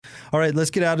All right, let's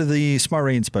get out of the Smart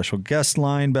Rain special guest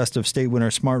line. Best of State winner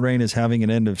Smart Rain is having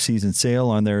an end-of-season sale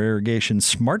on their irrigation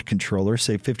smart controller.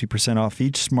 Save 50% off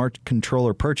each smart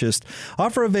controller purchased.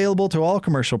 Offer available to all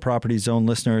Commercial Property Zone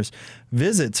listeners.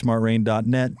 Visit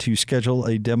smartrain.net to schedule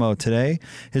a demo today.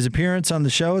 His appearance on the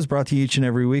show is brought to you each and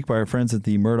every week by our friends at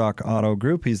the Murdoch Auto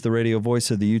Group. He's the radio voice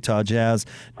of the Utah Jazz.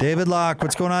 David Locke,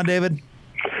 what's going on, David?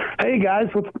 Hey guys,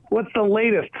 what's the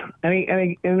latest?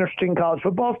 Any interesting college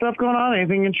football stuff going on?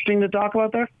 Anything interesting to talk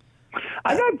about there?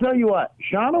 I got to tell you what,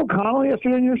 Sean O'Connell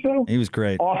yesterday on your show, he was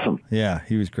great. Awesome. Yeah,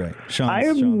 he was great.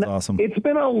 Sean's awesome. It's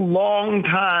been a long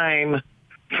time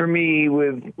for me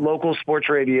with local sports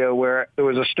radio where there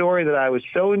was a story that I was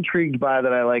so intrigued by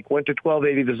that I went to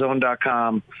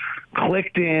 1280thezone.com,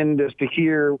 clicked in just to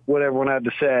hear what everyone had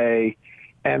to say,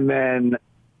 and then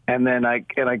I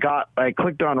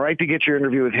clicked on right to get your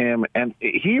interview with him, and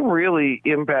he really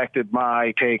impacted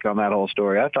my take on that whole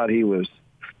story. I thought he was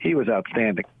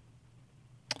outstanding.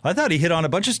 I thought he hit on a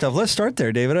bunch of stuff. Let's start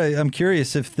there, David. I'm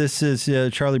curious if this is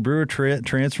Charlie Brewer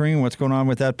transferring, what's going on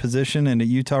with that position, and at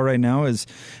Utah right now is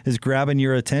grabbing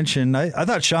your attention. I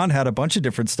thought Sean had a bunch of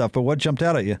different stuff, but what jumped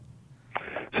out at you?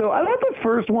 So I thought the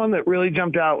first one that really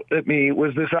jumped out at me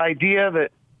was this idea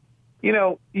that,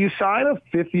 you sign a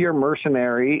fifth-year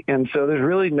mercenary, and so there's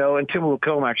really no, and Tim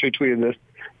Lacombe actually tweeted this,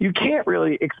 you can't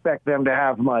really expect them to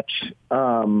have much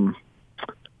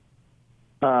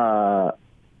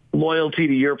loyalty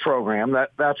to your program.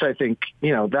 That's I think,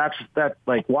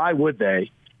 why would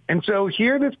they? And so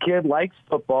here this kid likes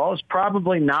football, is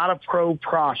probably not a pro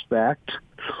prospect,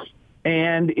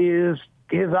 and his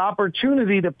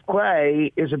opportunity to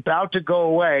play is about to go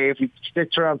away if he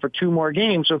sticks around for two more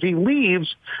games. So if he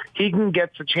leaves, he can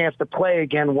get the chance to play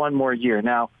again one more year.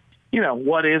 Now,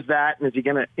 what is that? And is he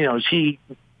going to, is he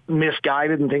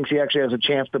misguided and thinks he actually has a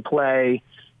chance to play,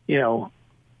 in the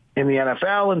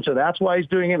NFL, and so that's why he's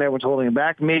doing it. Everyone's holding him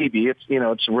back. Maybe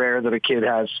it's rare that a kid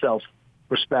has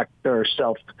self-respect or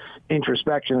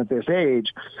self-introspection at this age.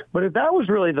 But if that was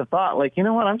really the thought,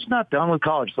 I'm just not done with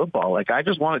college football. I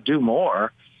just want to do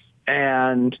more.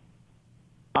 And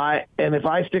if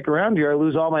I stick around here, I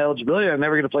lose all my eligibility. I'm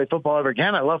never going to play football ever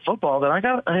again. I love football. Then I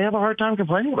have a hard time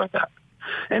complaining about that.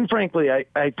 And frankly,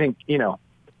 I think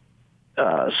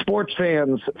sports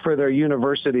fans for their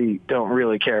university don't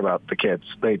really care about the kids.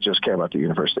 They just care about the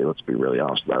university. Let's be really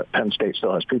honest about it. Penn State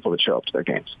still has people that show up to their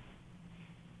games.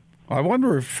 I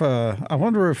wonder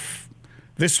if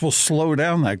this will slow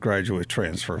down that graduate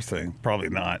transfer thing. Probably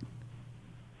not.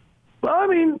 Well, I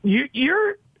mean,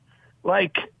 you're I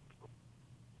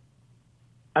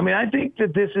think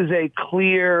that this is a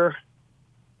clear,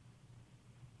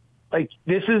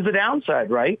 this is the downside,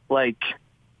 right?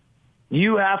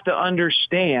 You have to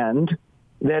understand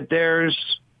that there's,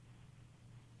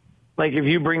 if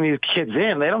you bring these kids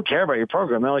in, they don't care about your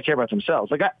program. They only care about themselves.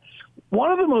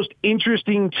 One of the most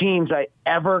interesting teams I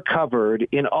ever covered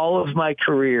in all of my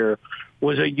career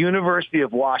was a University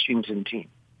of Washington team.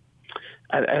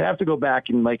 I'd have to go back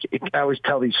and, I always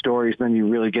tell these stories, then you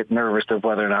really get nervous of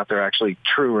whether or not they're actually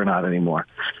true or not anymore.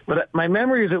 But my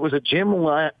memory is it was a Jim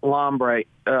Lambright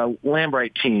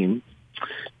team.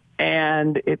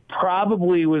 And it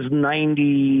probably was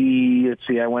 90, let's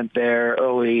see, I went there,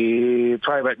 probably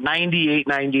about 98,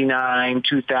 99,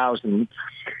 2000.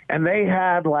 And they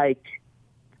had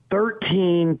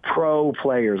 13 pro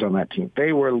players on that team.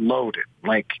 They were loaded,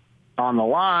 on the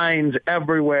lines,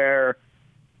 everywhere.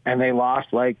 And they lost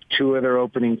two of their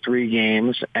opening three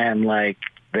games, and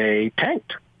they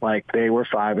tanked. They were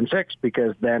 5-6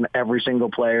 because then every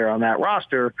single player on that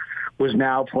roster was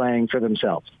now playing for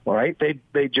themselves. All right.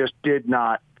 They just did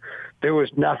not, there was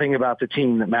nothing about the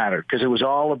team that mattered because it was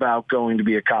all about going to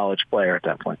be a college player at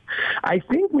that point. I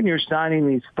think when you're signing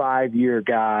these 5-year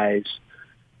guys,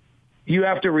 you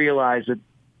have to realize that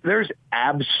there's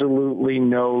absolutely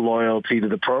no loyalty to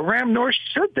the program, nor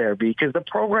should there be, because the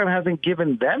program hasn't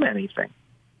given them anything.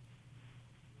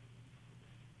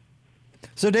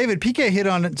 So, David, PK hit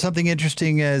on something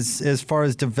interesting as far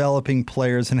as developing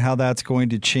players and how that's going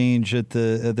to change at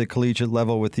the collegiate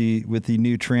level with the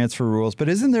new transfer rules. But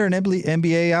isn't there an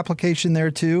NBA application there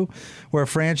too, where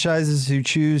franchises who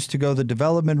choose to go the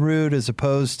development route as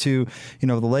opposed to,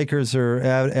 the Lakers are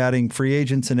adding free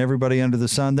agents and everybody under the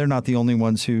sun? They're not the only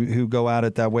ones who go at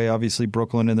it that way. Obviously,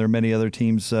 Brooklyn, and there are many other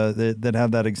teams that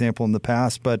have that example in the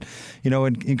past. But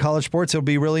in college sports, it'll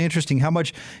be really interesting how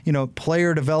much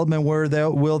player development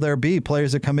will there be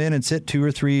players that come in and sit 2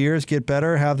 or 3 years, get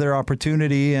better, have their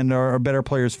opportunity, and are better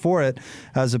players for it,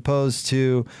 as opposed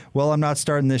to, well, I'm not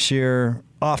starting this year,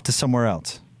 off to somewhere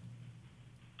else?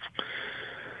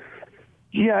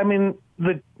 Yeah, I mean,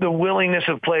 the willingness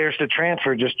of players to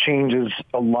transfer just changes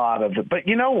a lot of it. But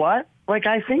you know what? Like,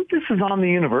 I think this is on the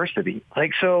university.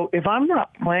 Like, so if I'm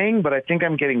not playing, but I think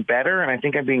I'm getting better and I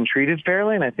think I'm being treated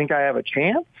fairly and I think I have a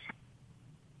chance,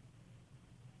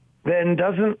 then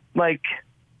don't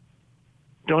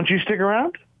you stick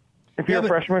around if you're a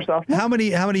freshman or sophomore? How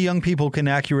many young people can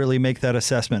accurately make that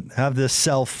assessment, have this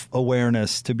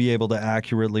self-awareness to be able to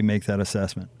accurately make that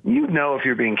assessment? You know if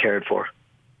you're being cared for.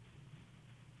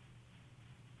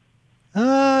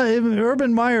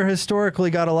 Urban Meyer historically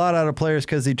got a lot out of players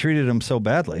because he treated them so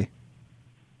badly.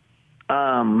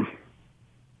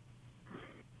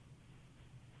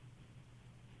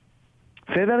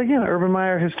 Say that again. Urban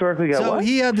Meyer historically got what? So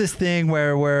he had this thing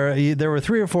where there were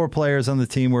 3 or 4 players on the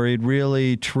team where he'd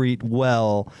really treat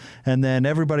well, and then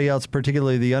everybody else,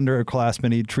 particularly the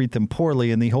underclassmen, he'd treat them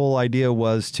poorly. And the whole idea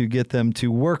was to get them to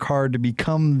work hard to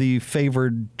become the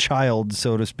favored child,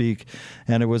 so to speak.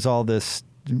 And it was all this.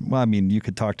 Well, I mean, you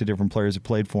could talk to different players who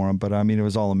played for him, but I mean, it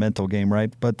was all a mental game,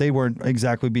 right? But they weren't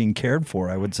exactly being cared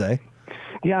for, I would say.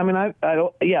 Yeah, I mean, I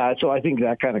don't. Yeah, so I think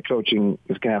that kind of coaching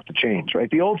is going to have to change, right?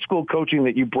 The old school coaching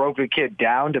that you broke a kid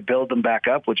down to build them back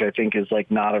up, which I think is like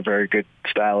not a very good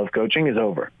style of coaching, is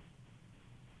over.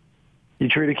 You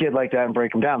treat a kid like that and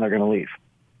break them down, they're going to leave.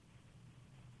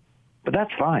 But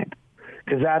that's fine,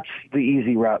 because that's the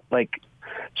easy route. Like,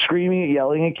 screaming,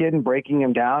 yelling at a kid and breaking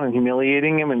him down and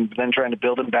humiliating him and then trying to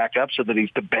build him back up so that he's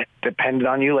dependent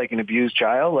on you like an abused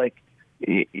child, like,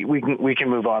 we can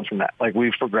move on from that. Like,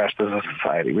 we've progressed as a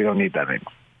society. We don't need that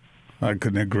anymore. I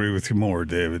couldn't agree with you more,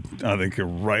 David. I think you're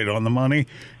right on the money.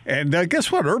 And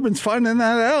guess what? Urban's finding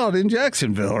that out in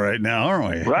Jacksonville right now,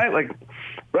 aren't we? Right.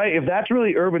 Right. If that's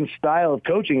really Urban's style of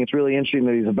coaching, it's really interesting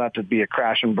that he's about to be a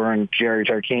crash and burn Jerry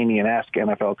Tarkanian-esque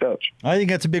NFL coach. I think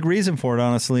that's a big reason for it,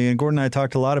 honestly. And Gordon and I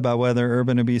talked a lot about whether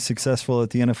Urban would be successful at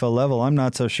the NFL level. I'm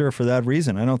not so sure for that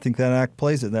reason. I don't think that act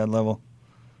plays at that level.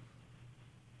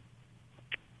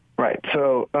 Right.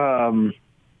 So, I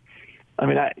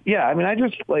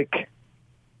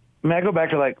go back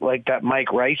to like that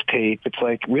Mike Rice tape. It's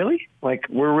like, really? Like,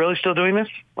 we're really still doing this?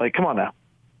 Like, come on now.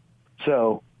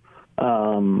 So,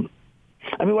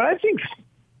 what I think,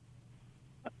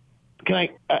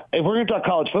 if we're going to talk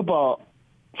college football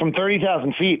from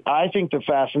 30,000 feet, I think the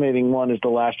fascinating one is the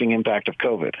lasting impact of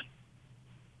COVID.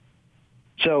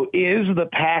 So is the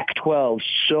Pac-12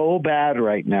 so bad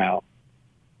right now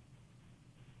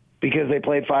because they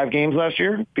played 5 games last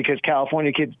year, because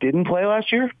California kids didn't play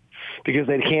last year, because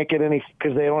they can't get any,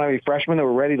 because they don't have any freshmen that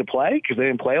were ready to play because they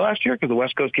didn't play last year because the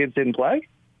West Coast kids didn't play?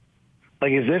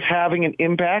 Like, is this having an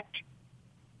impact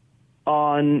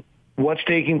on what's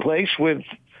taking place with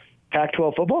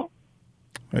Pac-12 football?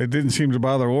 It didn't seem to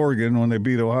bother Oregon when they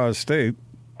beat Ohio State.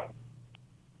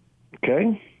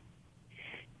 Okay.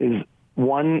 Is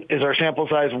our sample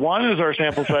size 1 or is our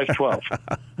sample size 12?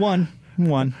 1.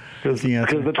 Because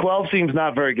the 12 seems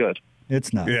not very good.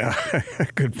 It's not. Yeah,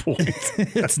 good point.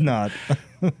 It's not.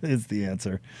 Is the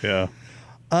answer. Yeah.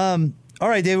 All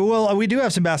right, David. Well, we do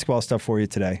have some basketball stuff for you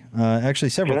today. Actually,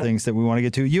 several things that we want to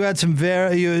get to. You had some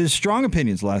very strong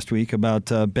opinions last week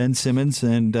about Ben Simmons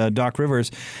and Doc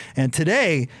Rivers. And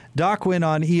today, Doc went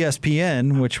on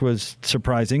ESPN, which was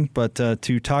surprising, but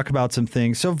to talk about some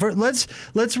things. So let's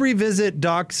revisit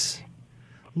Doc's.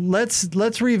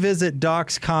 Let's revisit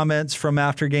Doc's comments from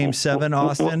after Game 7,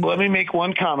 Austin. Let me make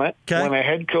one comment. Okay. When a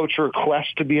head coach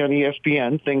requests to be on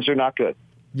ESPN, things are not good.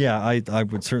 Yeah, I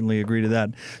would certainly agree to that.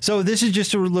 So this is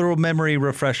just a little memory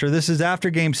refresher. This is after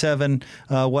Game 7,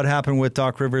 what happened with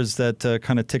Doc Rivers that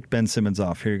kind of ticked Ben Simmons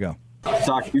off. Here you go.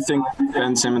 Doc, you think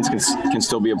Ben Simmons can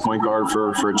still be a point guard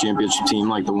for a championship team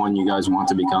like the one you guys want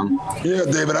to become? Yeah,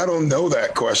 David, I don't know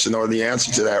that question or the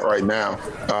answer to that right now.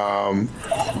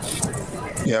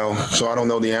 So I don't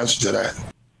know the answer to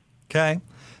that. Okay.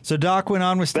 So Doc went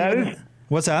on with Stephen.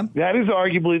 What's that? That is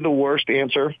arguably the worst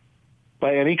answer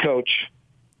by any coach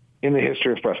in the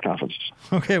history of press conferences.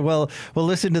 Okay, well,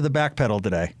 listen to the backpedal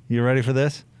today. You ready for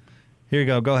this? Here you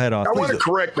go. Go ahead, Austin. I want to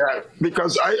correct that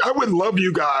because I would love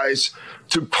you guys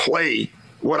to play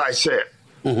what I said.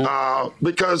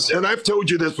 Because, and I've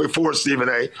told you this before, Stephen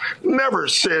A., never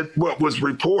said what was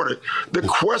reported. The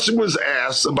question was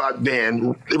asked about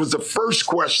Ben. It was the first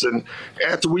question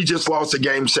after we just lost a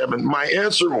Game 7. My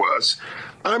answer was,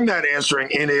 I'm not answering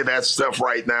any of that stuff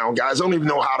right now, guys. I don't even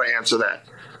know how to answer that.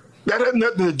 That had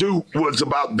nothing to do was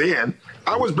about Ben.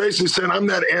 I was basically saying I'm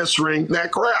not answering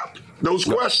that crap, those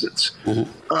questions.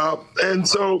 And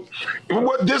so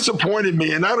what disappointed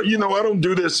me, and I don't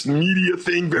do this media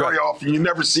thing very often. You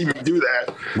never see me do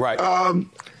that. Right.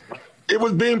 It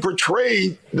was being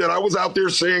portrayed that I was out there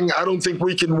saying I don't think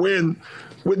we can win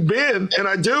with Ben, and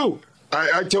I do.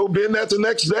 I told Ben that the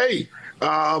next day.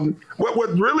 What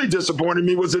really disappointed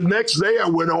me was the next day I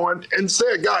went on and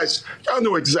said, guys, y'all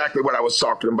knew exactly what I was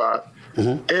talking about.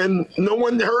 And no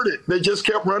one heard it. They just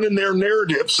kept running their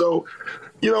narrative. So,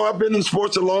 I've been in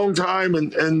sports a long time,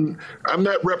 and I'm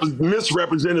not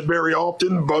misrepresented very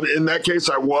often, but in that case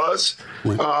I was.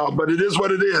 But it is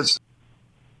what it is.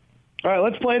 All right,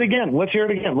 let's play it again. Let's hear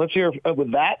it again. Let's hear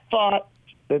with that thought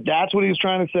that's what he was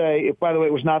trying to say. If, by the way,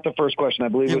 it was not the first question. I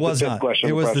believe it was the fifth question.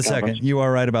 It was the second. You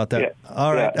are right about that. Yeah.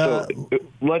 All right. So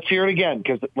let's hear it again,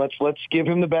 because let's give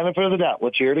him the benefit of the doubt.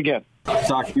 Let's hear it again.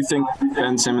 Doc, you think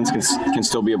Ben Simmons can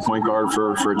still be a point guard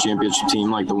for a championship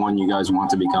team like the one you guys want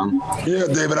to become? Yeah,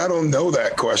 David, I don't know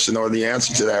that question or the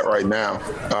answer to that right now.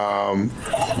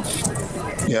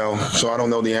 So I don't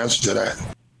know the answer to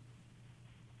that.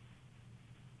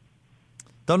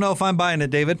 Don't know if I'm buying it,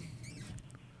 David.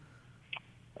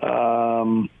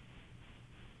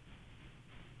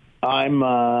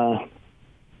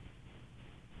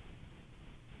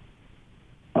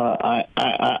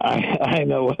 I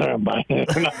know whether I'm buying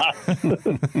it or not.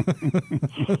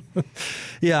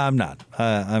 Yeah, I'm not.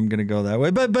 I'm going to go that way.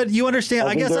 But you understand?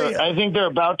 I think they're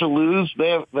about to lose.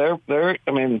 They're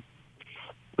in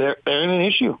an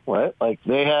issue, right? Like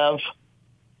they have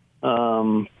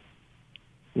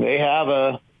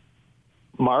a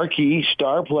marquee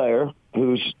star player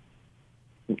who's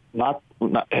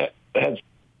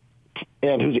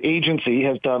and whose agency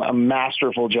has done a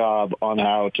masterful job on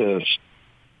how to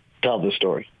tell the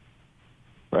story,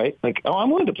 right? Like, I'm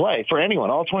willing to play for anyone,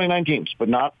 all 29 teams, but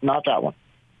not that one,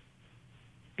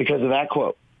 because of that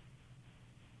quote.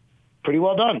 Pretty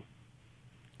well done.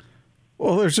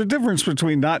 Well, there's a difference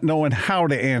between not knowing how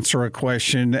to answer a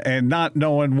question and not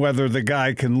knowing whether the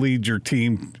guy can lead your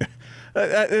team.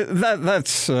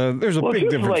 There's a big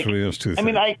difference between those two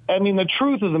things. I mean, the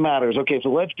truth of the matter is, okay, so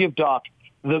let's give Doc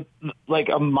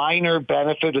a minor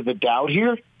benefit of the doubt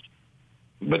here,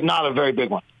 but not a very big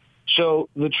one. So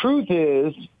the truth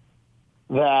is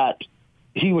that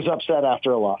he was upset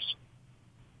after a loss.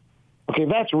 Okay,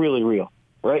 that's really real,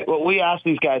 right? What we ask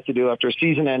these guys to do after a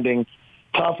season-ending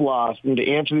tough loss and to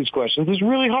answer these questions is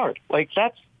really hard. Like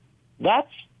that's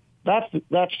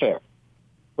fair,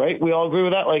 right? We all agree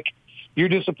with that. Like, you're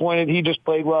disappointed. He just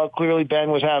played well. Clearly,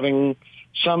 Ben was having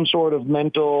some sort of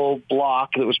mental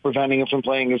block that was preventing him from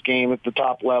playing his game at the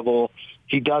top level.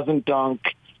 He doesn't dunk.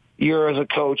 You're, as a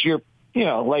coach,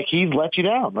 he's let you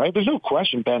down, right? There's no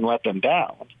question Ben let them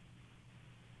down.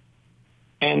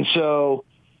 And so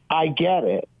I get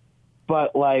it.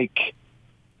 But,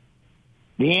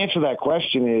 the answer to that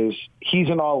question is he's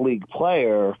an all-league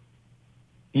player.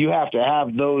 You have to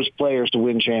have those players to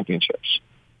win championships.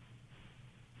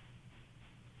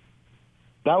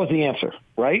 That was the answer,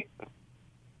 right?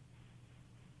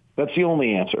 That's the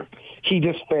only answer. He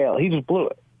just failed. He just blew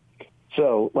it.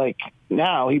 So,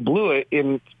 now he blew it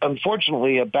in,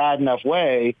 unfortunately, a bad enough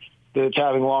way that it's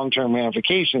having long-term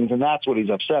ramifications, and that's what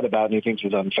he's upset about, and he thinks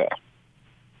it's unfair.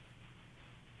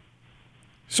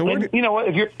 So you know what?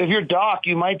 If you're Doc,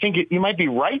 you might be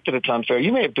right that it's unfair.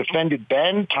 You may have defended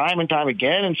Ben time and time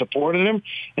again and supported him,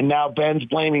 and now Ben's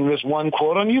blaming this one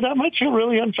quote on you. That might feel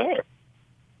really unfair.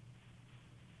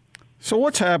 So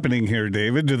what's happening here,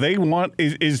 David? Do they want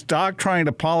is Doc trying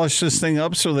to polish this thing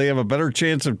up so they have a better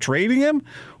chance of trading him,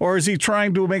 or is he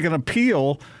trying to make an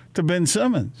appeal to Ben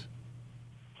Simmons?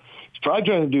 He's probably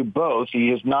trying to do both.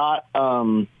 He is not.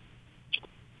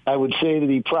 I would say that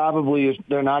he probably is.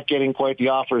 They're not getting quite the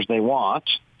offers they want,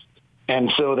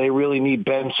 and so they really need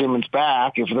Ben Simmons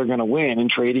back if they're going to win. And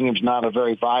trading him's not a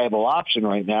very viable option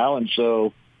right now, and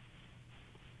so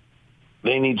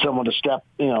they need someone to step.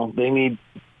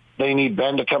 They need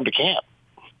Ben to come to camp.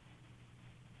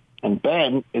 And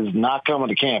Ben is not coming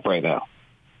to camp right now.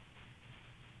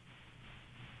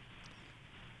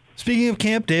 Speaking of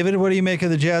camp, David, what do you make of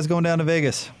the Jazz going down to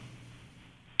Vegas?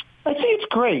 I think it's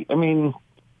great. I mean,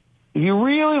 if you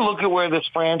really look at where this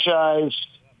franchise,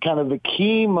 kind of the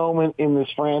key moment in this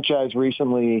franchise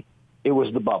recently, it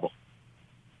was the bubble.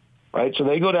 Right? So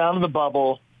they go down to the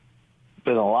bubble.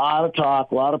 Been a lot of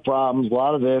talk, a lot of problems, a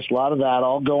lot of this, a lot of that,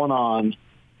 all going on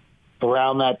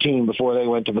around that team before they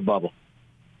went to the bubble.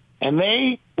 And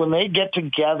when they get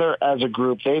together as a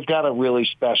group, they've got a really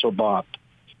special bond.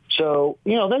 So,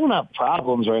 they don't have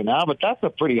problems right now, but that's a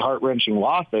pretty heart-wrenching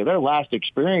loss. Their last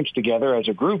experience together as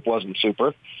a group wasn't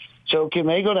super. So can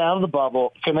they go down to the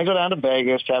bubble? Can they go down to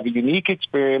Vegas, have a unique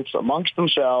experience amongst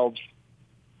themselves,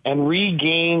 and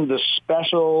regain the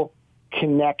special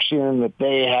connection that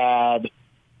they had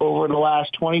over the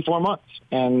last 24 months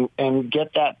and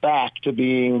get that back to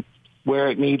being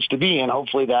where it needs to be, and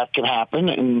hopefully that can happen.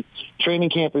 And training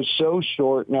camp is so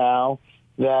short now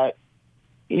that,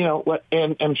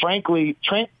 and frankly,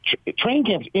 training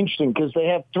camp's interesting because they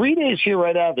have 3 days here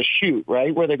right out of the chute,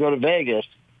 right, where they go to Vegas.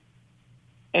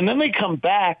 And then they come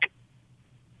back,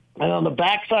 and on the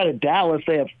backside of Dallas,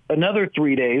 they have another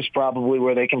 3 days probably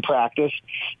where they can practice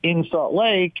in Salt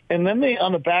Lake. And then they,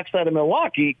 on the backside of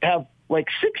Milwaukee, have like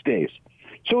 6 days.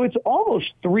 So it's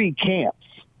almost 3 camps.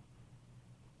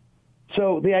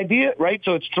 So the idea, right,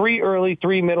 so it's 3 early,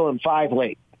 3 middle, and 5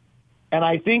 late. And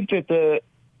I think that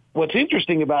what's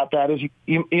interesting about that is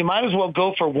you might as well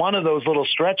go for one of those little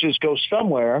stretches, go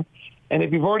somewhere. And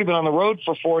if you've already been on the road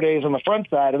for 4 days on the front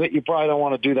side of it, you probably don't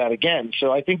want to do that again.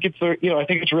 So I think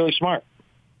it's really smart.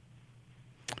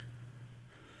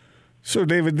 So,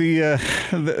 David,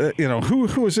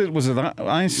 who was it? Was it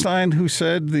Einstein who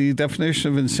said the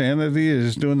definition of insanity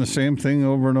is doing the same thing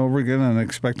over and over again and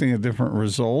expecting a different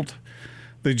result?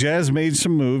 The Jazz made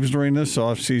some moves during this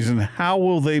offseason. How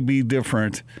will they be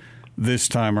different this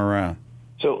time around?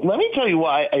 So let me tell you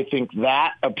why I think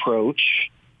that approach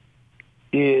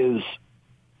is,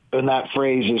 and that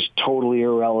phrase is totally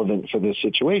irrelevant for this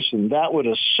situation. That would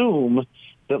assume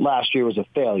that last year was a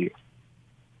failure.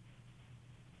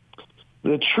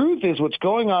 The truth is what's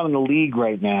going on in the league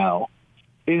right now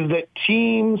is that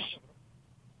teams,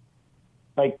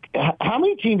 like how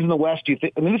many teams in the West do you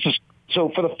think, so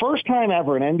for the first time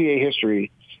ever in NBA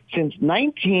history, since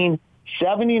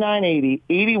 1979-80,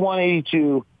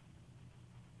 81-82,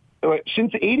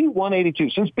 since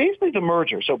 81-82, since basically the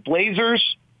merger, so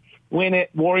Blazers win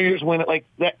it, Warriors win it, like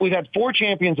that, we've had 4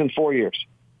 champions in 4 years.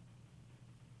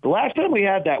 The last time we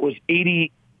had that was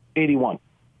 80-81.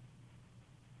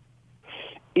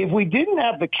 If we didn't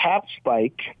have the cap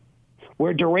spike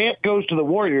where Durant goes to the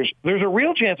Warriors, there's a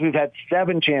real chance we've had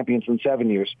 7 champions in 7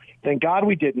 years. Thank God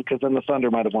we didn't, because then the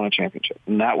Thunder might have won a championship,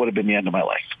 and that would have been the end of my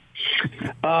life.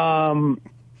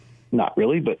 Not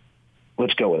really, but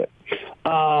let's go with it.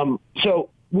 So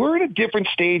we're at a different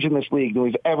stage in this league than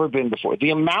we've ever been before.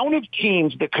 The amount of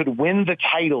teams that could win the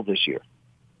title this year,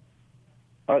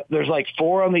 there's like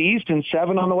 4 on the East and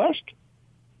 7 on the West,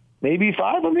 maybe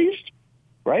 5 on the East,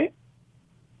 right?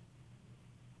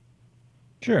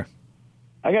 Sure.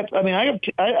 I got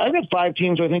 5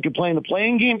 teams who I think could play in the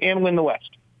playing game and win the West.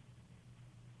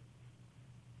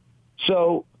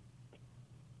 So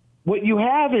what you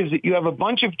have is that you have a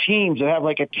bunch of teams that have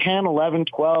like a 10, 11,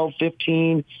 12,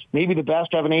 15, maybe the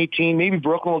best have an 18, maybe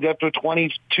Brooklyn will get to a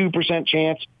 22%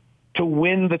 chance to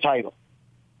win the title.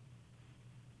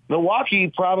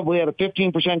 Milwaukee probably had a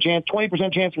 15% chance,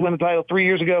 20% chance to win the title 3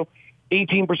 years ago,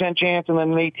 18% chance, and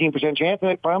then an 18% chance,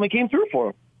 and it finally came through for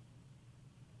them.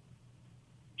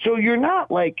 So you're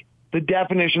not like the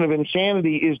definition of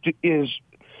insanity is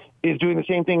doing the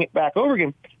same thing back over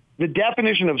again. The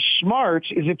definition of smarts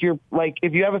is if you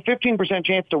have a 15%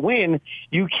 chance to win,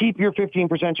 you keep your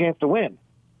 15% chance to win.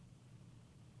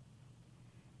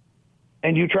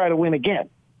 And you try to win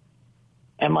again.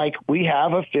 And we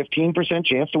have a 15%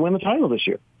 chance to win the title this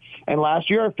year. And last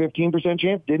year, our 15%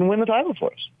 chance didn't win the title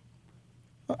for us.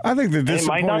 I think it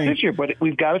might not this year, but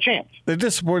we've got a chance. The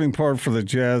disappointing part for the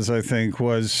Jazz, I think,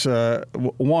 was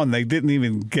one, they didn't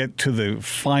even get to the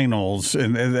finals,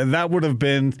 and that would have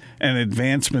been an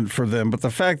advancement for them. But the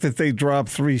fact that they dropped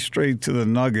 3 straight to the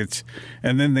Nuggets,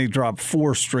 and then they dropped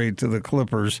 4 straight to the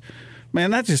Clippers,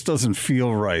 man, that just doesn't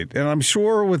feel right. And I'm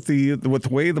sure with the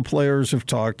way the players have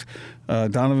talked,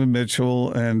 Donovan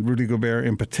Mitchell and Rudy Gobert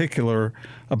in particular,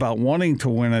 about wanting to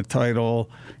win a title,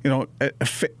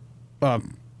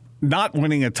 not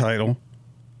winning a title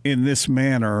in this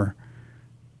manner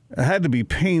had to be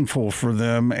painful for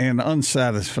them and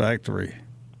unsatisfactory.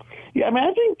 Yeah,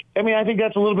 I think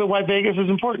that's a little bit why Vegas is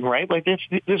important, right? Like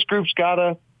this group's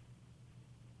got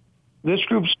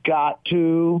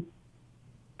to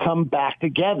come back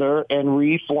together and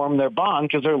reform their bond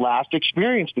because their last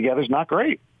experience together is not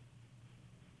great.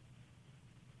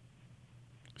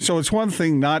 So it's one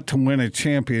thing not to win a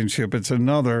championship; it's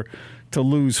another to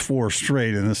lose 4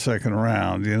 straight in the second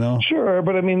round, Sure,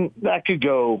 but that could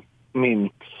go,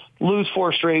 lose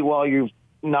 4 straight while you're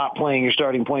not playing your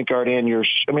starting point guard and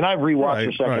I've rewatched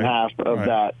the second half of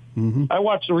that. Mm-hmm. I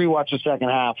rewatched the second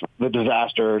half, the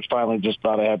disaster. It's finally just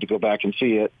thought I had to go back and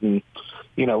see it and,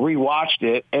 rewatched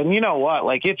it. And you know what?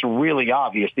 It's really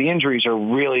obvious. The injuries are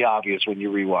really obvious when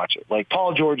you rewatch it.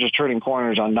 Paul George is turning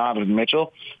corners on Donovan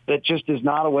Mitchell. That just is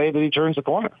not a way that he turns the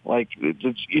corner.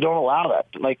 You don't allow that.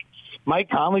 Mike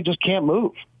Conley just can't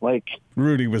move. Like,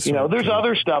 Rudy was, there's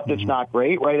other stuff that's not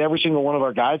great, right? Every single one of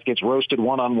our guys gets roasted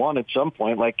one-on-one at some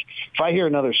point. Like, if I hear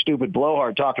another stupid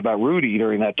blowhard talk about Rudy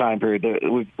during that time period,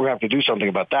 we have to do something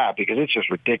about that because it's just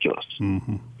ridiculous.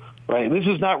 Mm-hmm. Right? This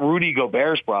is not Rudy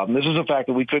Gobert's problem. This is the fact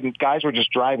that guys were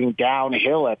just driving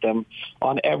downhill at them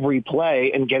on every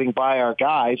play and getting by our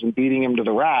guys and beating him to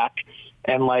the rack.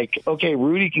 And okay,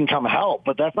 Rudy can come help,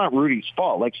 but that's not Rudy's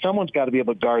fault. Like, someone's got to be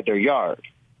able to guard their yard.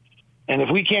 And if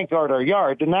we can't guard our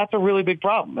yard, then that's a really big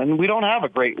problem. And we don't have a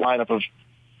great lineup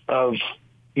of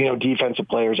defensive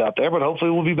players out there, but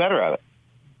hopefully we'll be better at it.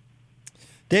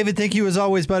 David, thank you as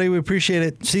always, buddy. We appreciate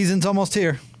it. Season's almost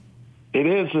here. It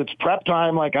is. It's prep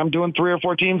time. Like, I'm doing 3 or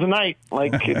 4 teams a night.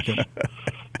 Like,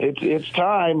 it's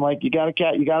time. Like, you got to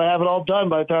have it all done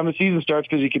by the time the season starts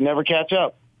because you can never catch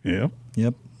up. Yeah.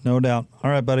 Yep. No doubt.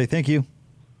 All right, buddy. Thank you.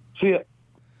 See ya.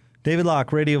 David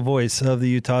Locke, radio voice of the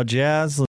Utah Jazz.